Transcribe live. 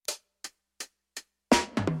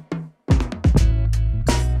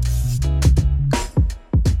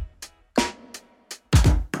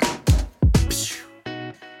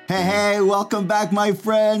Hey, welcome back, my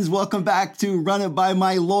friends. Welcome back to Run It By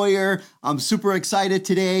My Lawyer. I'm super excited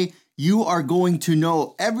today. You are going to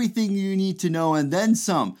know everything you need to know and then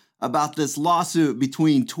some about this lawsuit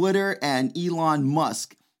between Twitter and Elon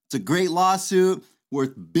Musk. It's a great lawsuit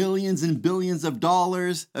worth billions and billions of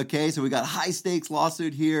dollars. Okay, so we got a high stakes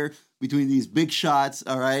lawsuit here between these big shots.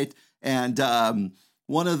 All right. And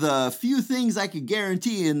one of the few things I could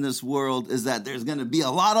guarantee in this world is that there's going to be a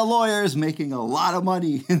lot of lawyers making a lot of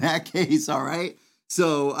money in that case. All right.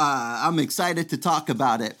 So I'm excited to talk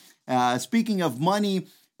about it. Speaking of money,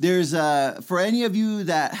 there's for any of you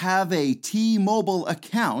that have a T-Mobile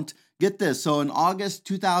account, get this. So in August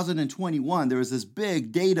 2021, there was this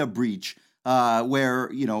big data breach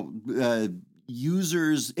where,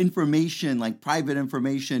 users' information, like private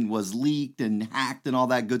information, was leaked and hacked and all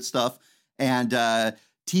that good stuff. And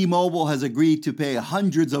T-Mobile has agreed to pay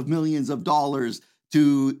hundreds of millions of dollars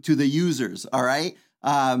to the users, all right?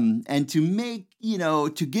 And to make,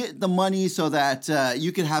 to get the money so that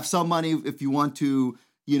you can have some money if you want to,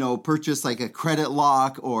 purchase like a credit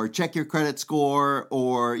lock or check your credit score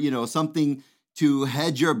or, something to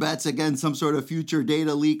hedge your bets against some sort of future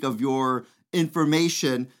data leak of your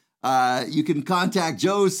information. You can contact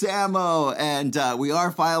Joe Samo, and we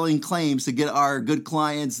are filing claims to get our good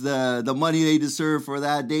clients the money they deserve for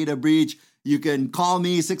that data breach. You can call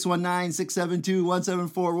me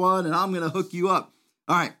 619-672-1741, and I'm going to hook you up.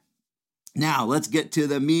 All right. Now, let's get to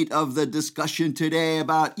the meat of the discussion today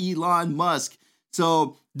about Elon Musk.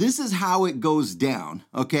 So this is how it goes down,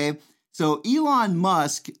 okay? So Elon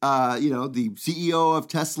Musk, the CEO of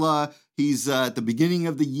Tesla, he's at the beginning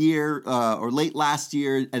of the year or late last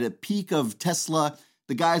year at a peak of Tesla.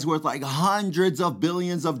 The guy's worth like hundreds of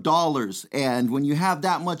billions of dollars. And when you have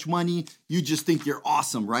that much money, you just think you're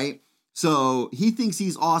awesome, right? So he thinks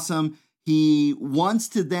he's awesome. He wants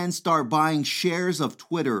to then start buying shares of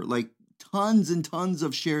Twitter, like tons and tons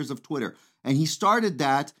of shares of Twitter. And he started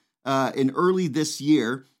that in early this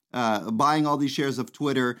year, buying all these shares of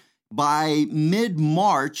Twitter. By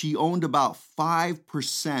mid-March, he owned about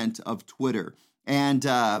 5% of Twitter. And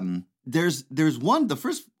there's the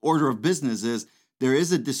first order of business is there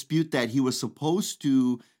is a dispute that he was supposed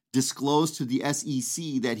to disclose to the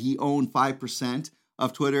SEC that he owned 5%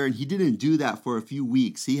 of Twitter, and he didn't do that for a few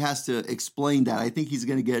weeks. He has to explain that. I think he's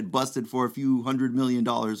going to get busted for a few $100 million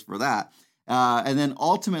for that. And then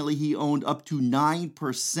ultimately, he owned up to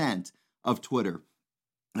 9% of Twitter.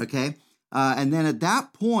 Okay? And then at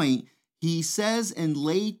that point, he says in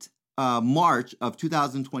late March of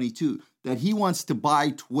 2022 that he wants to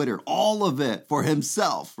buy Twitter, all of it for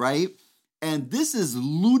himself, right? And this is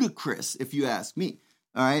ludicrous, if you ask me,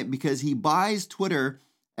 all right? Because he buys Twitter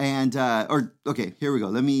and, here we go.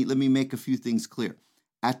 Let me make a few things clear.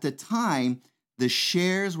 At the time, the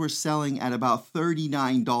shares were selling at about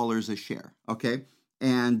 $39 a share, okay?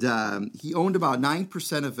 And he owned about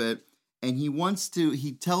 9% of it. And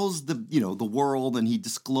he tells the world and he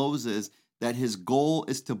discloses that his goal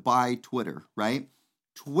is to buy Twitter, right?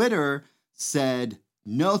 Twitter said,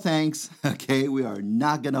 no thanks. Okay, we're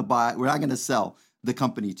not going to sell the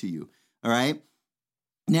company to you. All right.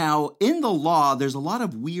 Now, in the law, there's a lot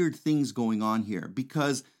of weird things going on here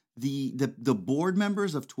because the board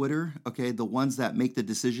members of Twitter, okay, the ones that make the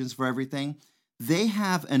decisions for everything, they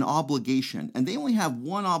have an obligation, and they only have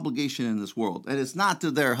one obligation in this world, and it's not to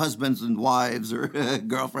their husbands and wives or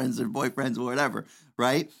girlfriends or boyfriends or whatever,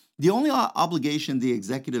 right? The only obligation the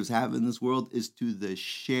executives have in this world is to the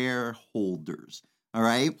shareholders, all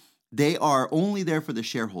right? They are only there for the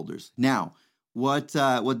shareholders. Now, what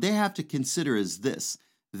they have to consider is this,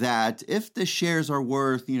 that if the shares are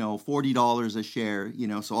worth, $40 a share,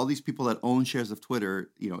 so all these people that own shares of Twitter,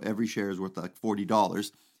 every share is worth like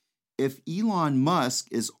 $40. If Elon Musk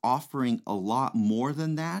is offering a lot more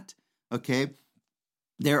than that, okay,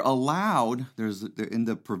 they're allowed, in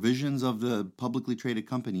the provisions of the publicly traded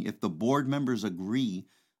company, if the board members agree,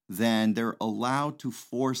 then they're allowed to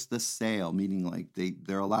force the sale, meaning like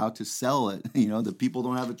they're allowed to sell it. The people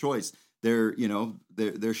don't have a choice. Their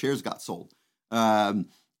shares got sold. And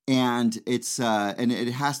it's and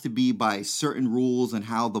it has to be by certain rules and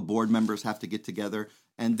how the board members have to get together.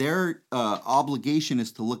 And their obligation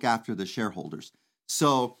is to look after the shareholders.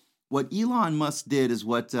 So what Elon Musk did is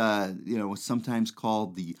what was sometimes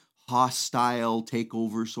called the hostile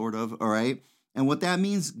takeover, sort of. All right, and what that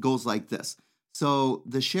means goes like this. So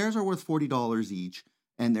the shares are worth $40 each,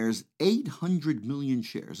 and there's 800 million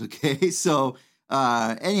shares. Okay, so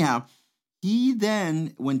anyhow, he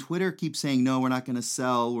then, when Twitter keeps saying no, we're not going to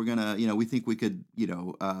sell, we're gonna, we think we could,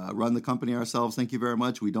 run the company ourselves. Thank you very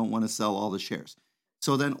much. We don't want to sell all the shares.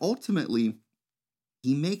 So then ultimately,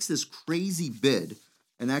 he makes this crazy bid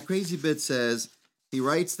And that crazy bit says, he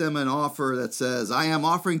writes them an offer that says, I am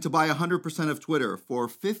offering to buy 100% of Twitter for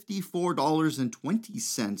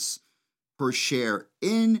 $54.20 per share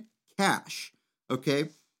in cash. Okay.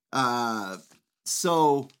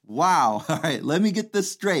 So, wow. All right. Let me get this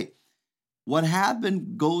straight. What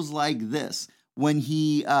happened goes like this. When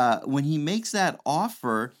he makes that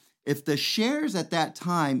offer, if the shares at that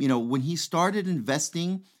time, when he started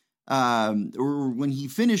investing, or when he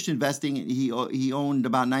finished investing, he owned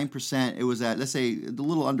about 9%. It was at, let's say, a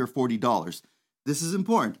little under $40. This is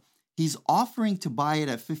important. He's offering to buy it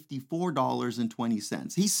at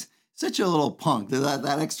 $54.20. He's such a little punk.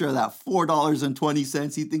 That extra, that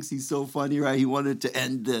 $4.20. He thinks he's so funny, right? He wanted to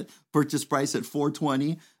end the purchase price at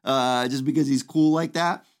 $4.20, just because he's cool like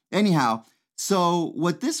that. Anyhow, so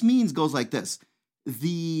what this means goes like this.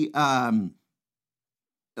 He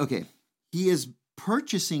is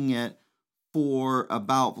purchasing it for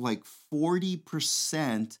about like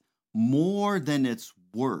 40% more than it's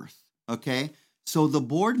worth, okay? So the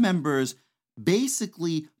board members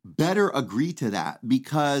basically better agree to that,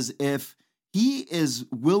 because if he is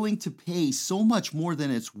willing to pay so much more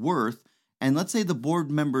than it's worth, and let's say the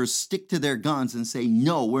board members stick to their guns and say,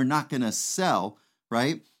 no, we're not going to sell,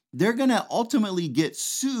 right? They're going to ultimately get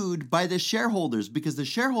sued by the shareholders, because the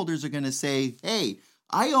shareholders are going to say, hey,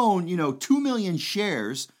 I own, 2 million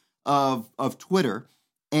shares of Twitter,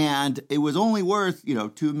 and it was only worth,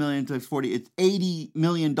 2 million times 40, it's $80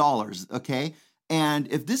 million, okay?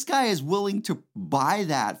 And if this guy is willing to buy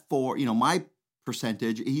that for, my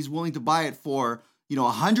percentage, he's willing to buy it for,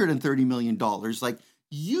 $130 million, like,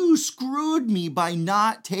 you screwed me by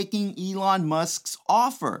not taking Elon Musk's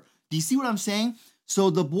offer. Do you see what I'm saying? So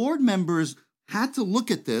the board members had to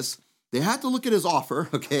look at this. They had to look at his offer,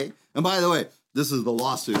 okay? And by the way, this is the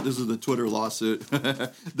lawsuit. This is the Twitter lawsuit.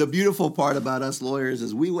 The beautiful part about us lawyers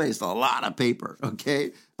is we waste a lot of paper,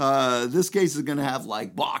 okay? This case is going to have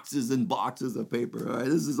like boxes and boxes of paper, all right?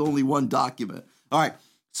 This is only one document. All right,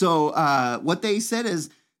 so what they said is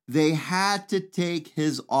they had to take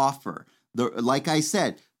his offer. Like I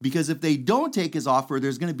said, because if they don't take his offer,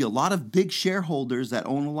 there's going to be a lot of big shareholders that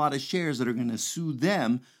own a lot of shares that are going to sue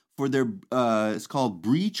them for their, it's called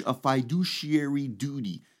breach of fiduciary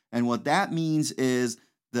duty. And what that means is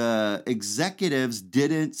the executives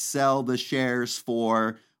didn't sell the shares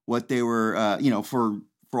for what they were, for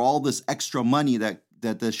all this extra money that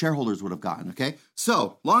the shareholders would have gotten, okay?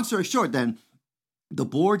 So, long story short then, the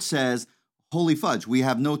board says, holy fudge, we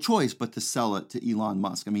have no choice but to sell it to Elon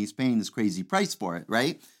Musk. I mean, he's paying this crazy price for it,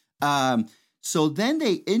 right? So then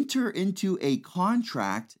they enter into a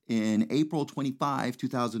contract in April 25,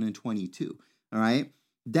 2022, all right?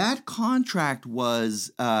 That contract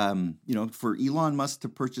was, for Elon Musk to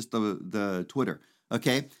purchase the Twitter,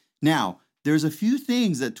 okay? Now, there's a few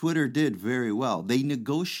things that Twitter did very well. They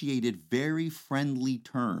negotiated very friendly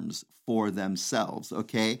terms for themselves,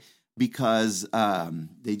 okay? Because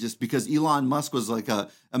because Elon Musk was like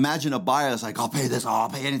imagine a buyer that's like, I'll pay this, I'll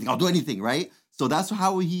pay anything, I'll do anything, right? So that's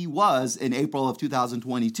how he was in April of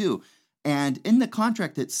 2022. And in the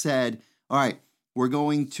contract, it said, all right, we're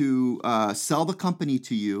going to sell the company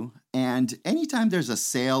to you. And anytime there's a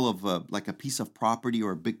sale of a piece of property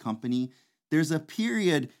or a big company, there's a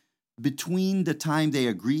period between the time they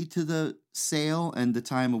agree to the sale and the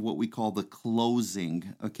time of what we call the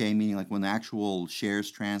closing, okay? Meaning like when the actual shares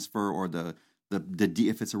transfer or the deed,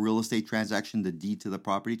 if it's a real estate transaction, the deed to the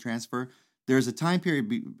property transfer. There's a time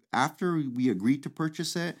period after we agree to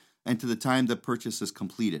purchase it and to the time the purchase is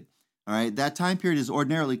completed. All right, that time period is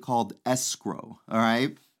ordinarily called escrow, all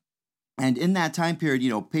right? And in that time period,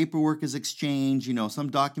 paperwork is exchanged, some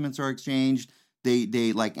documents are exchanged.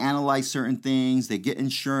 They like analyze certain things, they get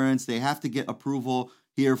insurance, they have to get approval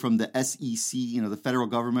here from the SEC, the federal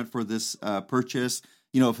government for this purchase.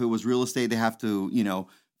 If it was real estate, they have to,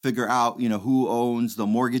 figure out, who owns the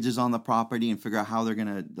mortgages on the property and figure out how they're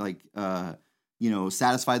going to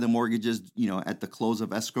satisfy the mortgages, at the close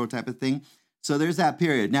of escrow type of thing. So there's that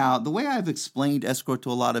period. Now, the way I've explained escrow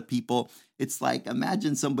to a lot of people, it's like,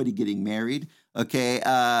 imagine somebody getting married, okay?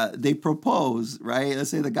 They propose, right?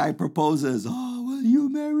 Let's say the guy proposes, oh, will you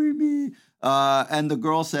marry me? And the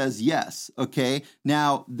girl says yes, okay?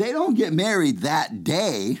 Now, they don't get married that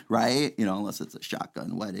day, right? Unless it's a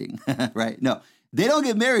shotgun wedding, right? No, they don't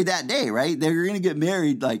get married that day, right? They're going to get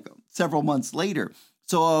married like several months later.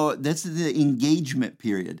 So that's the engagement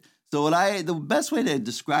period. So the best way to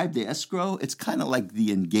describe the escrow, it's kind of like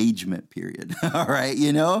the engagement period, all right?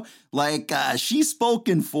 Like she's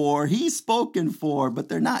spoken for, he's spoken for, but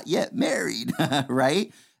they're not yet married,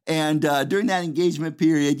 right? And during that engagement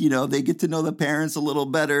period, they get to know the parents a little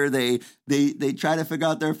better. They try to figure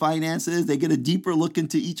out their finances. They get a deeper look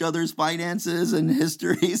into each other's finances and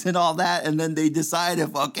histories and all that. And then they decide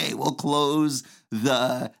if, okay, we'll close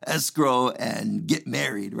the escrow and get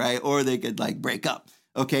married, right? Or they could break up.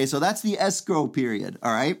 Okay, so that's the escrow period,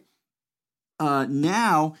 all right?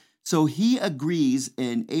 Now, so he agrees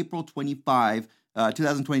in April 25,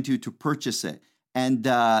 2022 to purchase it. And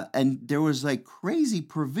there was crazy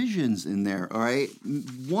provisions in there, all right?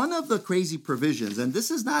 One of the crazy provisions, and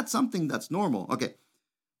this is not something that's normal. Okay,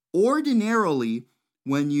 ordinarily,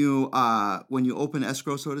 when you open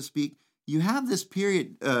escrow, so to speak, you have this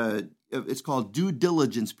period. It's called due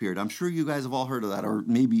diligence period. I'm sure you guys have all heard of that, or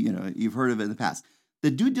maybe you've heard of it in the past.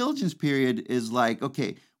 The due diligence period is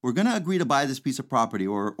okay, we're going to agree to buy this piece of property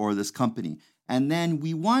or this company, and then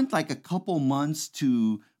we want a couple months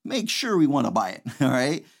to make sure we want to buy it, all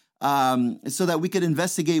right? So that we could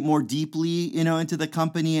investigate more deeply, into the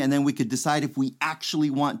company, and then we could decide if we actually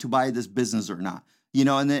want to buy this business or not. In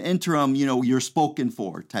the interim, you're spoken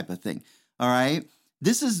for type of thing, all right?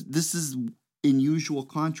 This is in usual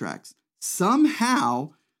contracts.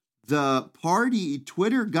 Somehow, the party,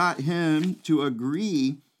 Twitter got him to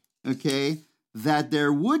agree, okay, that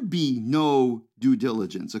there would be no due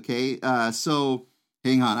diligence, okay? So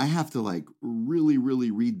hang on, I have to really, really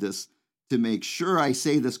read this to make sure I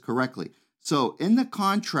say this correctly. So in the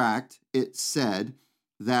contract, it said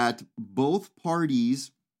that both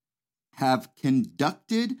parties have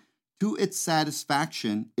conducted to its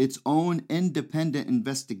satisfaction its own independent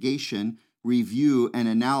investigation, review, and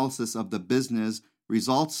analysis of the business,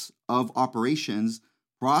 results of operations,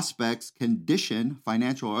 prospects, condition,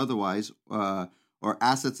 financial or otherwise, or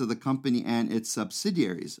assets of the company and its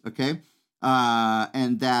subsidiaries, okay?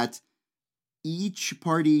 And that each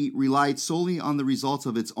party relied solely on the results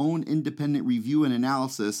of its own independent review and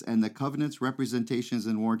analysis and the covenants, representations,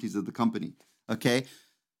 and warranties of the company. Okay,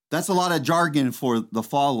 that's a lot of jargon for the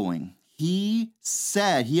following. He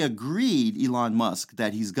agreed, Elon Musk,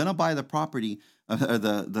 that he's going to buy the property,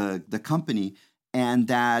 the company, and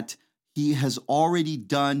that he has already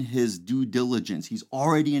done his due diligence. He's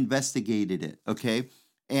already investigated it, okay?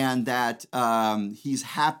 And that he's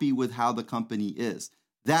happy with how the company is.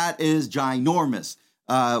 That is ginormous.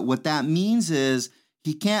 What that means is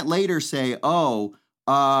he can't later say,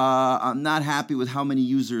 I'm not happy with how many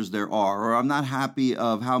users there are, or I'm not happy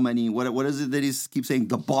of how many, what is it that he keeps saying,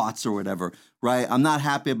 the bots or whatever, right? I'm not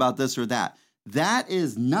happy about this or that. That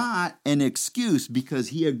is not an excuse because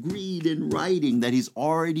he agreed in writing that he's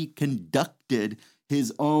already conducted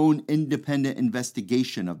his own independent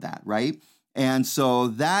investigation of that, right? And so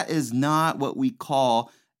that is not what we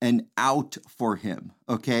call an out for him,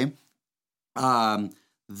 okay?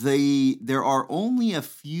 There are only a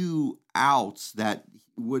few outs that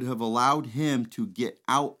would have allowed him to get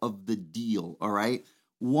out of the deal, all right?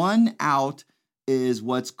 One out is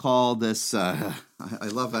what's called this, I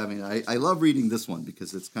love reading this one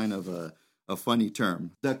because it's kind of a funny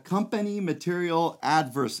term. The company material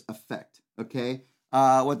adverse effect, okay?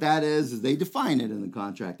 What that is they define it in the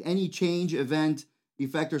contract. Any change, event,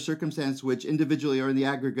 effect, or circumstance which individually or in the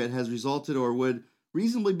aggregate has resulted or would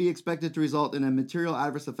reasonably be expected to result in a material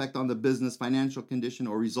adverse effect on the business, financial condition,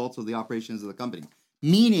 or results of the operations of the company.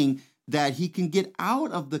 Meaning that he can get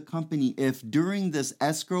out of the company if during this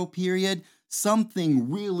escrow period, something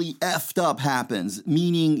really effed up happens.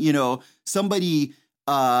 Meaning, somebody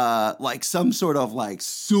some sort of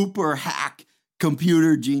super hack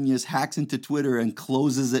computer genius hacks into Twitter and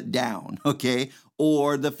closes it down, okay?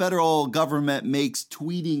 Or the federal government makes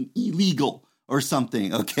tweeting illegal or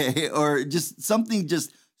something, okay? Or just something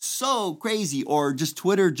just so crazy, or just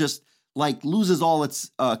Twitter just loses all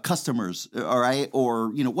its customers, all right? Or,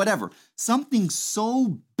 whatever. Something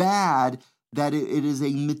so bad that it is a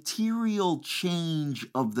material change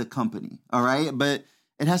of the company, all right? But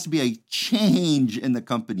it has to be a change in the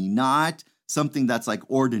company, not something that's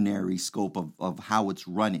ordinary scope of how it's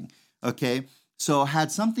running, okay? So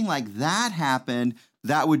had something like that happened,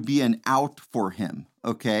 that would be an out for him,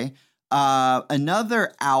 okay?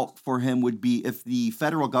 Another out for him would be if the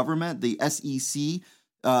federal government, the SEC,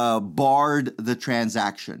 barred the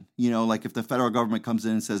transaction. If the federal government comes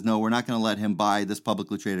in and says, no, we're not going to let him buy this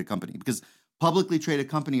publicly traded company, because publicly traded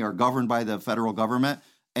company are governed by the federal government.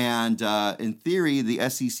 And in theory, the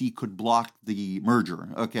SEC could block the merger,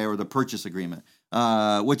 okay, or the purchase agreement,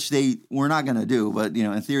 which they were not going to do. But,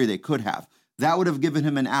 in theory, they could have. That would have given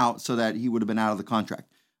him an out so that he would have been out of the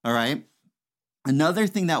contract. All right. Another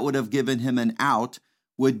thing that would have given him an out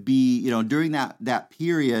would be, during that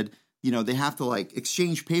period, they have to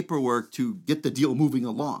exchange paperwork to get the deal moving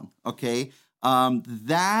along. Okay.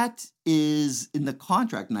 That is in the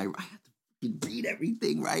contract, and I have to read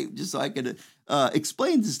everything, right, just so I can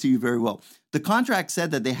explain this to you very well. The contract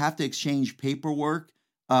said that they have to exchange paperwork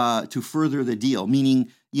to further the deal,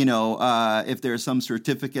 meaning, if there's some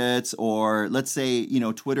certificates, or let's say,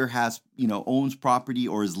 Twitter has, owns property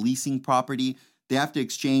or is leasing property, they have to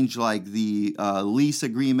exchange like the lease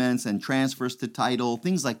agreements and transfers to title,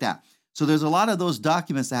 things like that. So there's a lot of those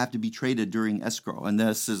documents that have to be traded during escrow. And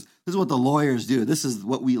this is what the lawyers do. This is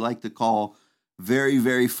what we like to call very,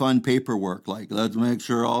 very fun paperwork. Like, let's make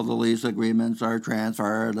sure all the lease agreements are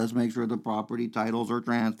transferred. Let's make sure the property titles are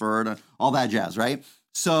transferred, and all that jazz, right?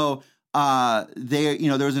 So there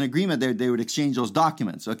was an agreement there. They would exchange those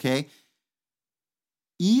documents, okay?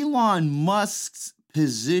 Elon Musk's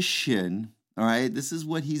position, all right, this is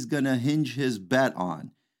what he's going to hinge his bet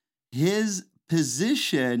on. His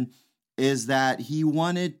position is that he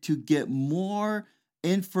wanted to get more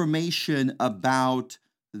information about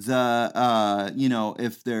the,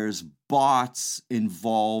 if there's bots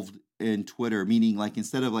involved in Twitter, meaning like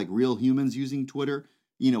instead of like real humans using Twitter,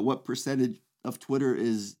 what percentage of Twitter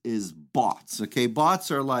is bots, okay?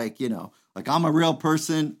 Bots are like, like I'm a real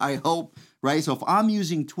person, I hope, right? So if I'm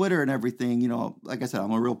using Twitter and everything, like I said,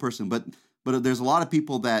 I'm a real person, but there's a lot of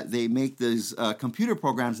people that they make these computer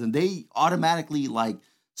programs and they automatically like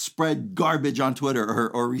spread garbage on Twitter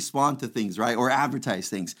or respond to things, right? Or advertise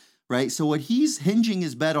things, right? So what he's hinging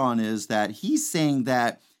his bet on is that he's saying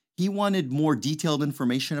that he wanted more detailed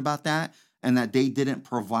information about that and that they didn't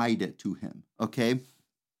provide it to him, okay?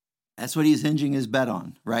 That's what he's hinging his bet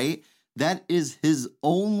on, right? That is his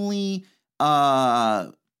only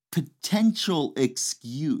potential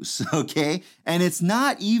excuse, okay? And it's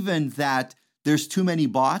not even that there's too many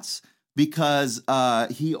bots, because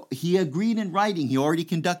he agreed in writing. He already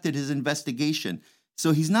conducted his investigation.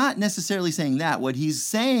 So he's not necessarily saying that. What he's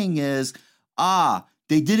saying is,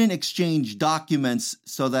 they didn't exchange documents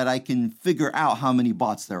so that I can figure out how many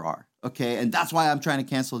bots there are, okay? And that's why I'm trying to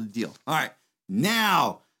cancel the deal. All right,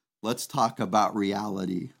 now let's talk about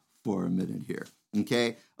reality for a minute here,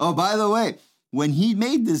 okay? Oh, by the way, when he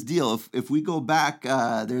made this deal, if we go back,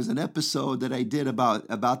 there's an episode that I did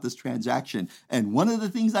about this transaction. And one of the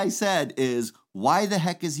things I said is, why the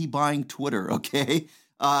heck is he buying Twitter, okay?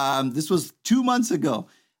 This was 2 months ago.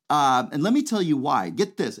 And let me tell you why.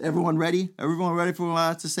 Get this. Everyone ready? Everyone ready for what I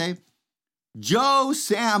have to say? Joe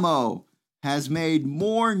Samo has made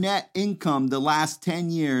more net income the last 10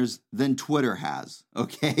 years than Twitter has,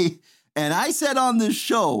 okay? And I said on this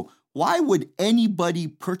show, why would anybody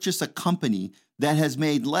purchase a company that has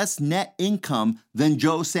made less net income than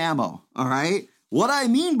Joe Samo? All right. What I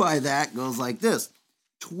mean by that goes like this.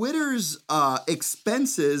 Twitter's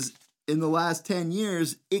expenses in the last 10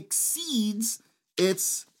 years exceeds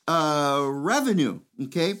its revenue.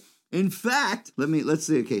 Okay. In fact, let's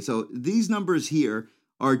see. Okay. So these numbers here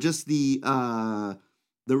are just the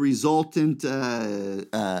resultant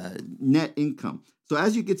net income. So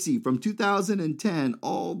as you can see, from 2010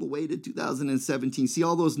 all the way to 2017, see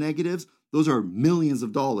all those negatives? Those are millions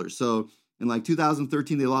of dollars. So in like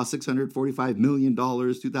 2013, they lost $645 million,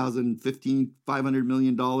 2015, $500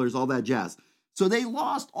 million, all that jazz. So they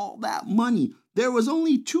lost all that money. There was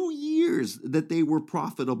only 2 years that they were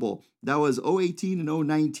profitable. That was 2018 and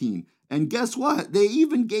 2019. And guess what? They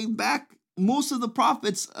even gave back most of the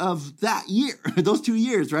profits of that year, those 2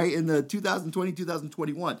 years, right? In the 2020,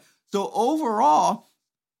 2021. So overall,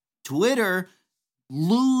 Twitter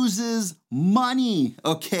loses money,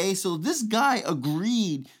 okay? So this guy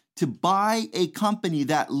agreed to buy a company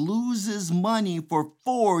that loses money for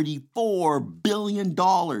 $44 billion.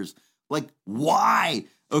 Like, why?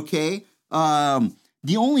 Okay?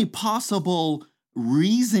 The only possible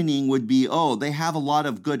reasoning would be, they have a lot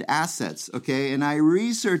of good assets, okay? And I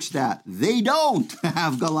researched that. They don't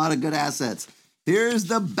have a lot of good assets. Here's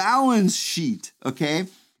the balance sheet, okay?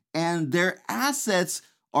 And their assets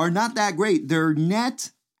are not that great. Their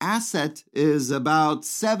net asset is about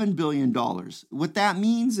 $7 billion. What that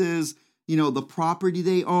means is, the property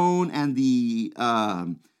they own and the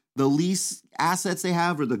lease assets they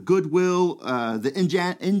have, or the goodwill, the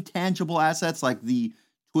intangible assets like the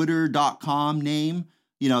Twitter.com name,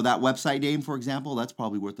 that website name, for example, that's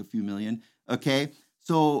probably worth a few million. Okay.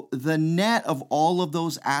 So the net of all of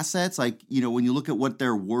those assets, like, when you look at what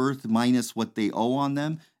they're worth minus what they owe on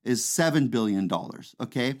them, is $7 billion,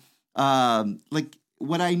 okay? Like,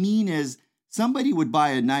 what I mean is somebody would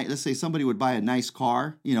buy let's say somebody would buy a nice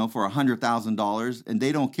car, for $100,000, and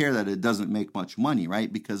they don't care that it doesn't make much money,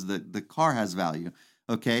 right? Because the car has value,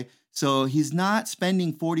 okay? So he's not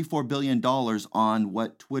spending $44 billion on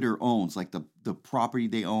what Twitter owns, like the property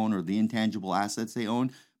they own or the intangible assets they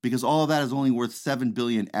own, because all of that is only worth $7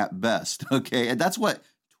 billion at best. Okay. And that's what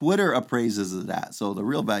Twitter appraises it at. So the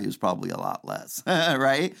real value is probably a lot less,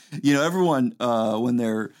 right? Everyone, when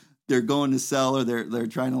they're going to sell or they're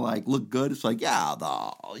trying to like look good, it's like, yeah,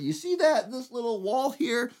 you see this little wall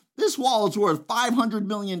here? This wall is worth $500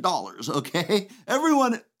 million, okay?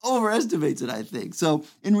 Everyone overestimates it, I think. So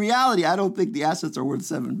in reality, I don't think the assets are worth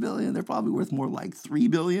 $7 billion. They're probably worth more like $3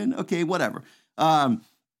 billion. Okay, whatever. So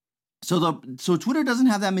Twitter doesn't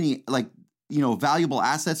have that many valuable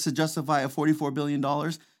assets to justify a $44 billion,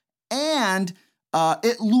 and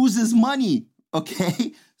it loses money.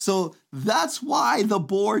 Okay, so that's why the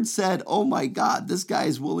board said, "Oh my God, this guy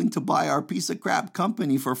is willing to buy our piece of crap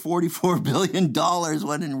company for $44 billion,"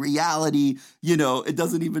 when in reality, it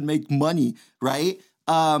doesn't even make money, right?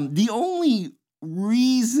 The only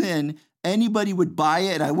reason anybody would buy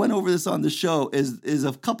it, and I went over this on the show, is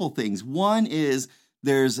a couple things. One is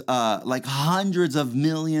there's like hundreds of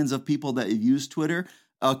millions of people that use Twitter.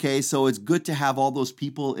 Okay, so it's good to have all those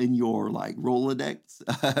people in your like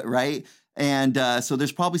Rolodex, right? And so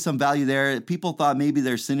there's probably some value there. People thought maybe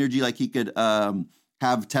there's synergy, like he could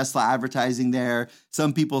have Tesla advertising there.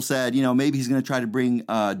 Some people said, maybe he's going to try to bring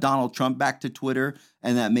Donald Trump back to Twitter,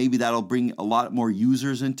 and that maybe that'll bring a lot more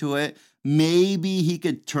users into it. Maybe he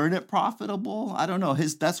could turn it profitable. I don't know.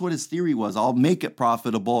 That's what his theory was. I'll make it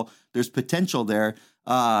profitable. There's potential there.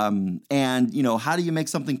 And how do you make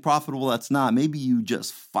something profitable that's not? Maybe you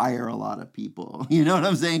just fire a lot of people. You know what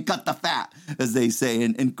I'm saying? Cut the fat, as they say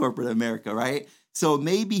in corporate America, right? So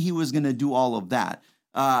maybe he was going to do all of that.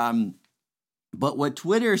 But what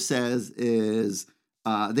Twitter says is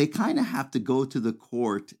they kind of have to go to the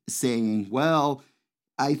court saying, well,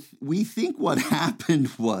 we think what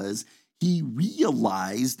happened was he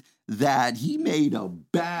realized that he made a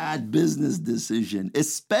bad business decision,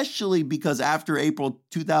 especially because after April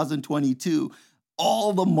 2022,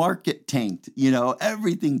 all the market tanked,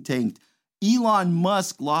 everything tanked. Elon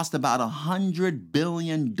Musk lost about $100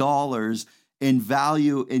 billion in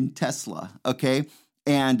value in Tesla, okay?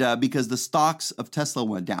 And because the stocks of Tesla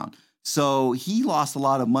went down. So he lost a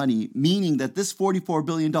lot of money, meaning that this $44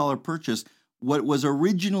 billion purchase, what was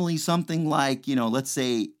originally something like, let's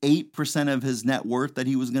say 8% of his net worth that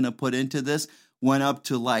he was going to put into this, went up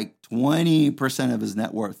to like 20% of his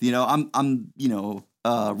net worth. I'm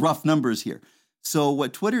rough numbers here. So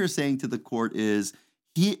what Twitter is saying to the court is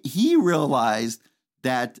he realized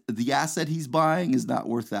that the asset he's buying is not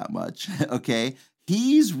worth that much. Okay.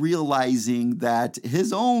 He's realizing that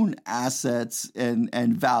his own assets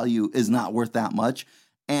and value is not worth that much.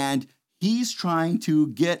 And he's trying to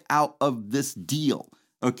get out of this deal,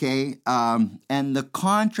 okay? And the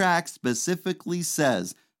contract specifically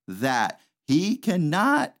says that he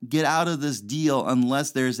cannot get out of this deal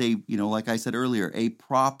unless there's a, like I said earlier, a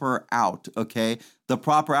proper out, okay? The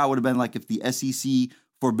proper out would have been like if the SEC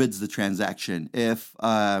forbids the transaction, if,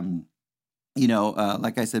 like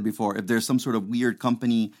I said before, if there's some sort of weird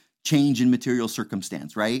company change in material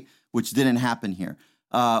circumstance, right? Which didn't happen here.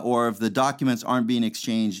 Or if the documents aren't being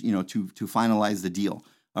exchanged, to finalize the deal.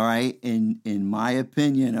 All right. In my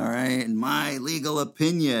opinion, all right, in my legal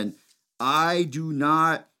opinion, I do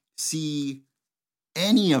not see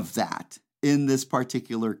any of that in this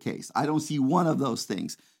particular case. I don't see one of those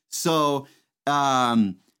things. So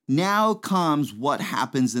now comes what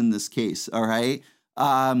happens in this case. All right.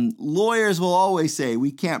 Lawyers will always say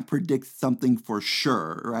we can't predict something for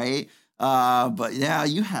sure, right? But now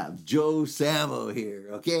you have Joe Samo here,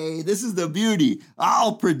 okay? This is the beauty.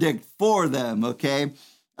 I'll predict for them, okay?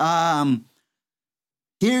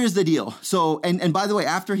 Here's the deal. So, and by the way,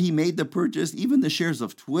 after he made the purchase, even the shares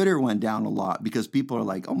of Twitter went down a lot because people are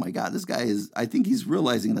like, oh my God, this guy I think he's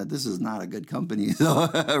realizing that this is not a good company, so,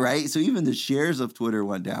 right? So even the shares of Twitter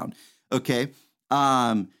went down, okay?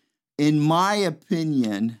 In my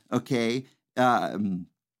opinion, okay,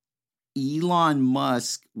 Elon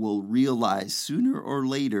Musk will realize sooner or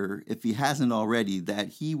later, if he hasn't already, that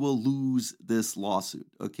he will lose this lawsuit,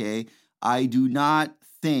 okay? I do not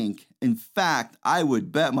think, in fact, I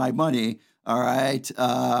would bet my money, all right,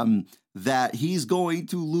 that he's going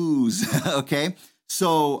to lose, okay?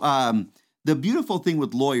 So the beautiful thing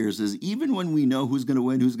with lawyers is even when we know who's going to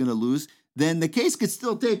win, who's going to lose, then the case could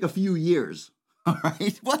still take a few years, all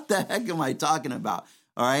right? What the heck am I talking about?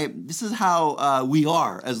 All right, this is how we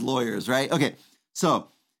are as lawyers, right? Okay, so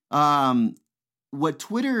what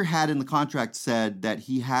Twitter had in the contract said that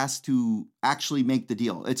he has to actually make the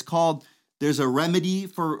deal. It's called, there's a remedy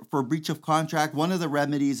for breach of contract. One of the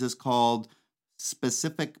remedies is called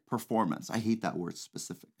specific performance. I hate that word,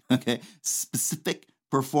 specific, okay? Specific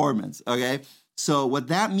performance, okay? So what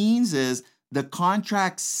that means is the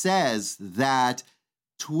contract says that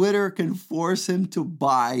Twitter can force him to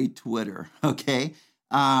buy Twitter, okay?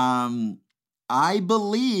 I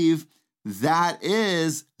believe that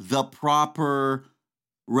is the proper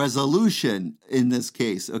resolution in this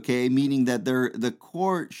case, okay? Meaning that the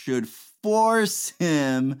court should force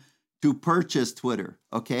him to purchase Twitter,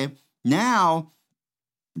 okay? Now,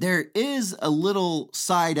 there is a little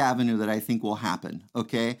side avenue that I think will happen,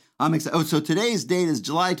 okay? I'm excited. Oh, so today's date is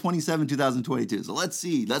July 27, 2022. So let's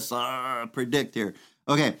see. Let's predict here.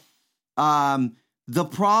 Okay. The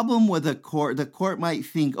problem with the court might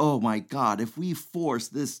think, oh my God, if we force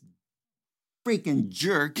this freaking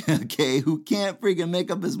jerk, okay, who can't freaking make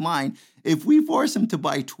up his mind, if we force him to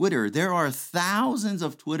buy Twitter, there are thousands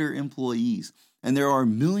of Twitter employees. And there are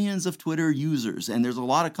millions of Twitter users, and there's a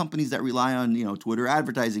lot of companies that rely on, Twitter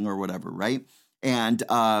advertising or whatever, right? And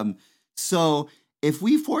so if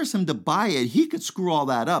we force him to buy it, he could screw all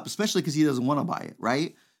that up, especially because he doesn't want to buy it,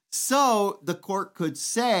 right? So the court could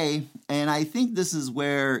say, and I think this is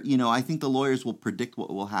where, I think the lawyers will predict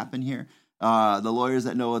what will happen here. The lawyers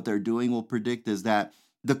that know what they're doing will predict is that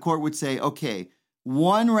the court would say, okay,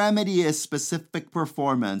 one remedy is specific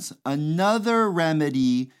performance. Another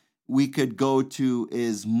remedy we could go to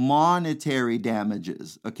is monetary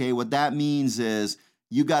damages, okay? What that means is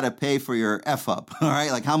you got to pay for your F up, all right?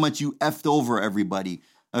 Like how much you F'd over everybody,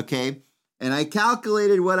 okay? And I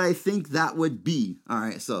calculated what I think that would be. All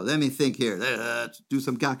right, so let me think here. Let's do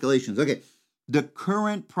some calculations. Okay, the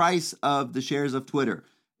current price of the shares of Twitter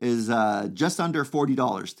is just under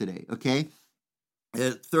 $40 today, okay?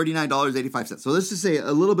 $39.85. So let's just say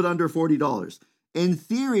a little bit under $40. In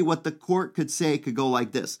theory, what the court could say could go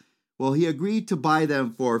like this. Well, he agreed to buy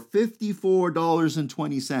them for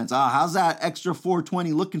 $54.20. How's that extra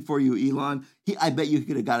 $4.20 looking for you, Elon? I bet you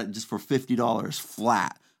could have got it just for $50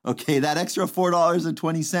 flat. Okay, that extra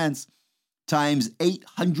 $4.20 times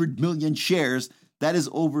 800 million shares, that is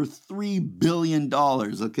over $3 billion,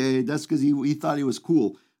 okay? That's because he thought he was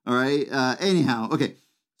cool, all right? Anyhow, okay,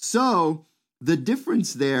 so the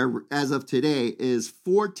difference there as of today is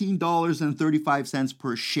 $14.35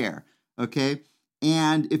 per share, okay?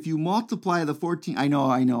 And if you multiply the 14, I know.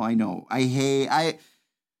 I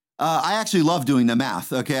actually love doing the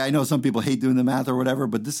math, okay? I know some people hate doing the math or whatever,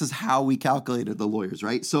 but this is how we calculated the lawyers,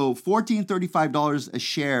 right? So $14.35 a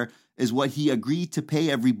share is what he agreed to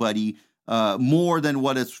pay everybody more than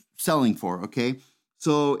what it's selling for, okay?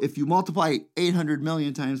 So if you multiply 800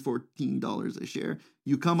 million times $14 a share,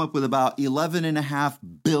 you come up with about $11.5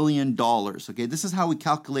 billion, okay? This is how we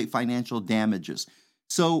calculate financial damages.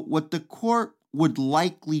 So what the court would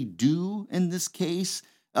likely do in this case,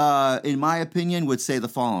 in my opinion, would say the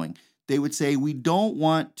following. They would say, we don't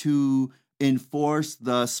want to enforce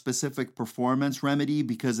the specific performance remedy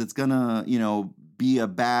because it's going to, be a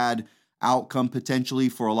bad outcome potentially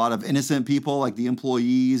for a lot of innocent people like the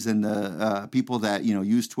employees and the people that,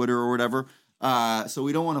 use Twitter or whatever. So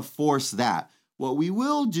we don't want to force that. What we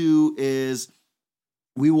will do is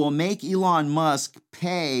we will make Elon Musk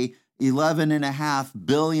pay $11.5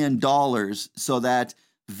 billion so that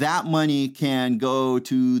money can go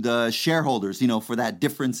to the shareholders, for that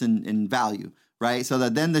difference in value, right? So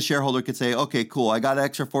that then the shareholder could say, okay, cool, I got an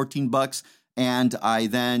extra $14 and I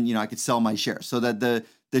then, I could sell my shares so that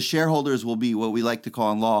the shareholders will be what we like to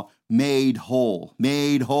call in law made whole.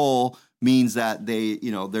 Made whole means that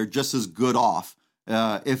they're just as good off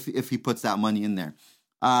if he puts that money in there.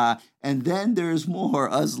 And then there's more.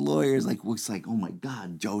 Us lawyers, it's like, oh my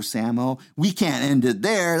God, Joe Samo, we can't end it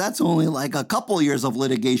there. That's only like a couple years of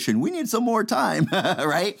litigation. We need some more time,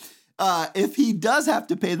 right? If he does have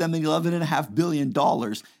to pay them $11.5 billion,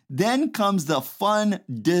 then comes the fun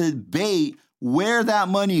debate where that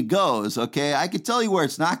money goes, okay? I could tell you where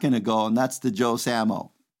it's not going to go, and that's to Joe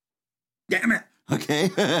Samo. Damn it.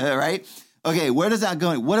 Okay, right? Okay, where does that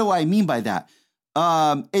go? What do I mean by that?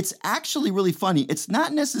 It's actually really funny. It's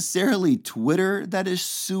not necessarily Twitter that is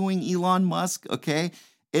suing Elon Musk, okay?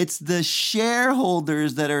 It's the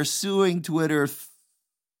shareholders that are suing Twitter.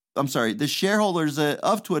 The shareholders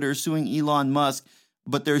of Twitter suing Elon Musk,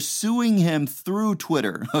 but they're suing him through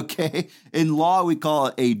Twitter, okay? In law, we call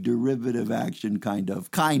it a derivative action, kind of,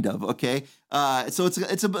 okay? So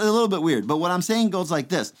it's a little bit weird, but what I'm saying goes like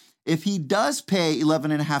this. If he does pay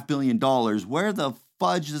 $11.5 billion, where the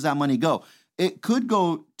fudge does that money go? It could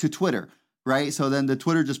go to Twitter, right? So then the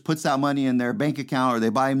Twitter just puts that money in their bank account or they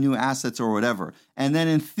buy new assets or whatever. And then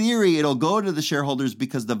in theory, it'll go to the shareholders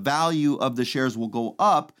because the value of the shares will go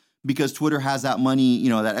up because Twitter has that money,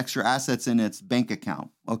 that extra assets in its bank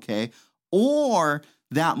account, okay? Or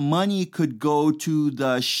that money could go to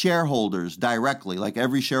the shareholders directly. Like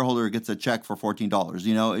every shareholder gets a check for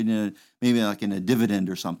 $14, maybe like in a dividend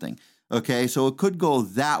or something. Okay, so it could go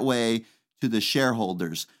that way to the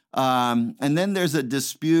shareholders. And then there's a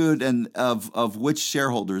dispute of which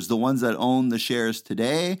shareholders, the ones that own the shares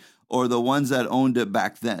today or the ones that owned it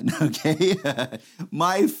back then. Okay,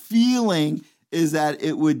 my feeling is that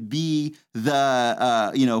it would be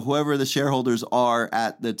the whoever the shareholders are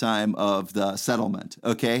at the time of the settlement.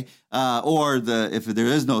 Okay, or if there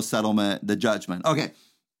is no settlement, the judgment. Okay,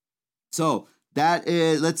 so. That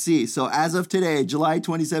is, let's see. So as of today, July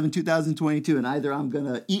 27, 2022, and either I'm going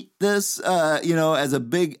to eat this, as a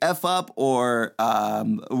big F up, or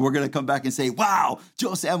we're going to come back and say, wow,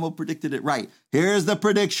 Joe Samo predicted it right. Here's the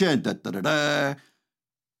prediction. Da, da, da, da.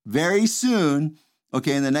 Very soon,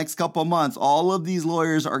 okay, in the next couple of months, all of these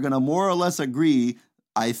lawyers are going to more or less agree,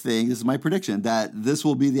 I think, this is my prediction, that this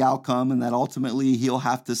will be the outcome and that ultimately he'll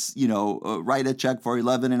have to, write a check for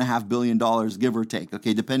 $11.5 billion, give or take,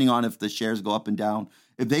 okay, depending on if the shares go up and down.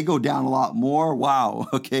 If they go down a lot more, wow,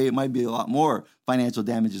 okay, it might be a lot more financial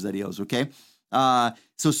damages that he owes, okay?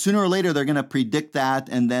 So sooner or later, they're going to predict that,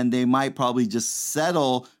 and then they might probably just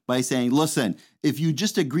settle by saying, listen, if you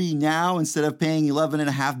just agree now, instead of paying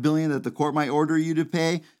 $11.5 billion that the court might order you to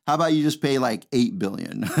pay, how about you just pay like $8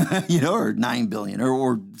 billion, or $9 billion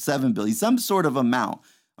or $7 billion, some sort of amount.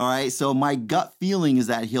 All right. So my gut feeling is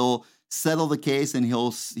that he'll settle the case and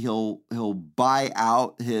he'll buy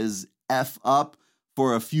out his F up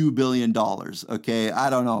for a few $1 billion. Okay. I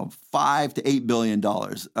don't know, $5 to $8 billion.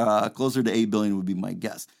 Closer to $8 billion would be my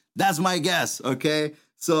guess. That's my guess. Okay.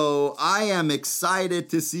 So I am excited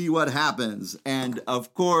to see what happens. And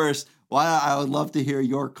of course, I would love to hear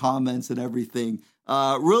your comments and everything.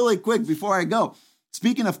 Really quick before I go,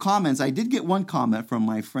 speaking of comments, I did get one comment from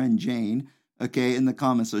my friend Jane, okay, in the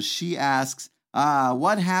comments. So she asks,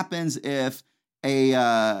 what happens if a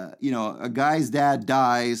guy's dad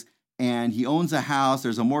dies and he owns a house,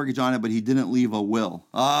 there's a mortgage on it, but he didn't leave a will?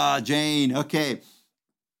 Jane, okay.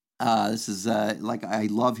 This is I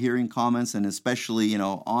love hearing comments, and especially,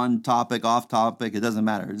 on topic, off topic, it doesn't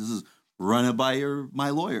matter. This is run it by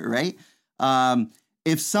my lawyer, right?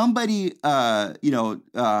 If somebody, their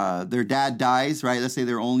dad dies, right? Let's say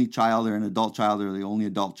their only child or an adult child or the only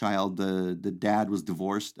adult child, the dad was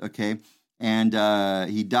divorced, okay? And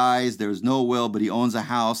he dies, there's no will, but he owns a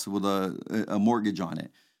house with a mortgage on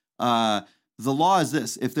it. The law is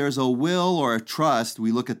this: if there's a will or a trust,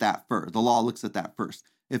 we look at that first. The law looks at that first.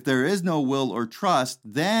 If there is no will or trust,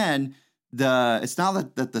 then it's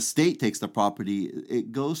not that the state takes the property.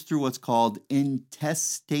 It goes through what's called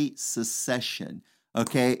intestate succession.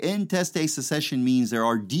 Okay, intestate succession means there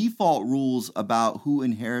are default rules about who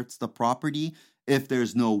inherits the property if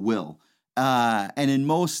there's no will. And in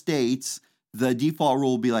most states, the default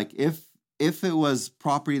rule will be like, if it was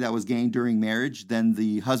property that was gained during marriage, then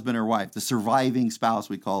the husband or wife, the surviving spouse,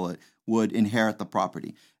 we call it, would inherit the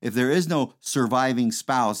property. If there is no surviving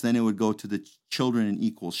spouse, then it would go to the children in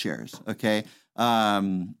equal shares. Okay.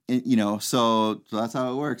 So that's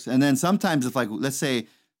how it works. And then sometimes if, like, let's say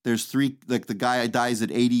there's three, like the guy dies at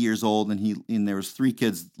 80 years old and there was 3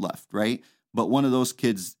 kids left, right? But one of those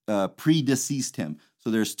kids predeceased him. So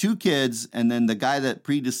there's 2 kids, and then the guy that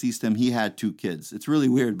predeceased him, he had 2 kids. It's really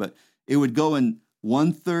weird, but it would go in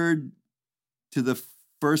 1/3 to the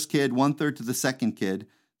first kid, 1/3 to the second kid.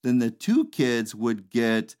 Then the 2 kids would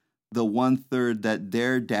get the 1/3 that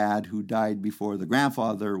their dad, who died before the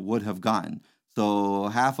grandfather, would have gotten. So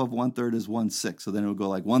half of 1/3 is 1/6. So then it would go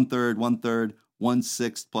like 1/3, 1/3,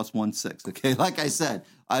 1/6 plus 1/6. Okay, like I said,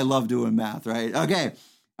 I love doing math, right? Okay.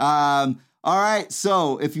 All right.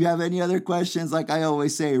 So if you have any other questions, like I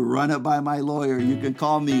always say, run it by my lawyer. You can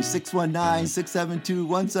call me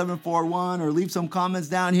 619-672-1741 or leave some comments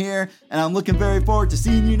down here. And I'm looking very forward to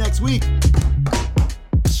seeing you next week.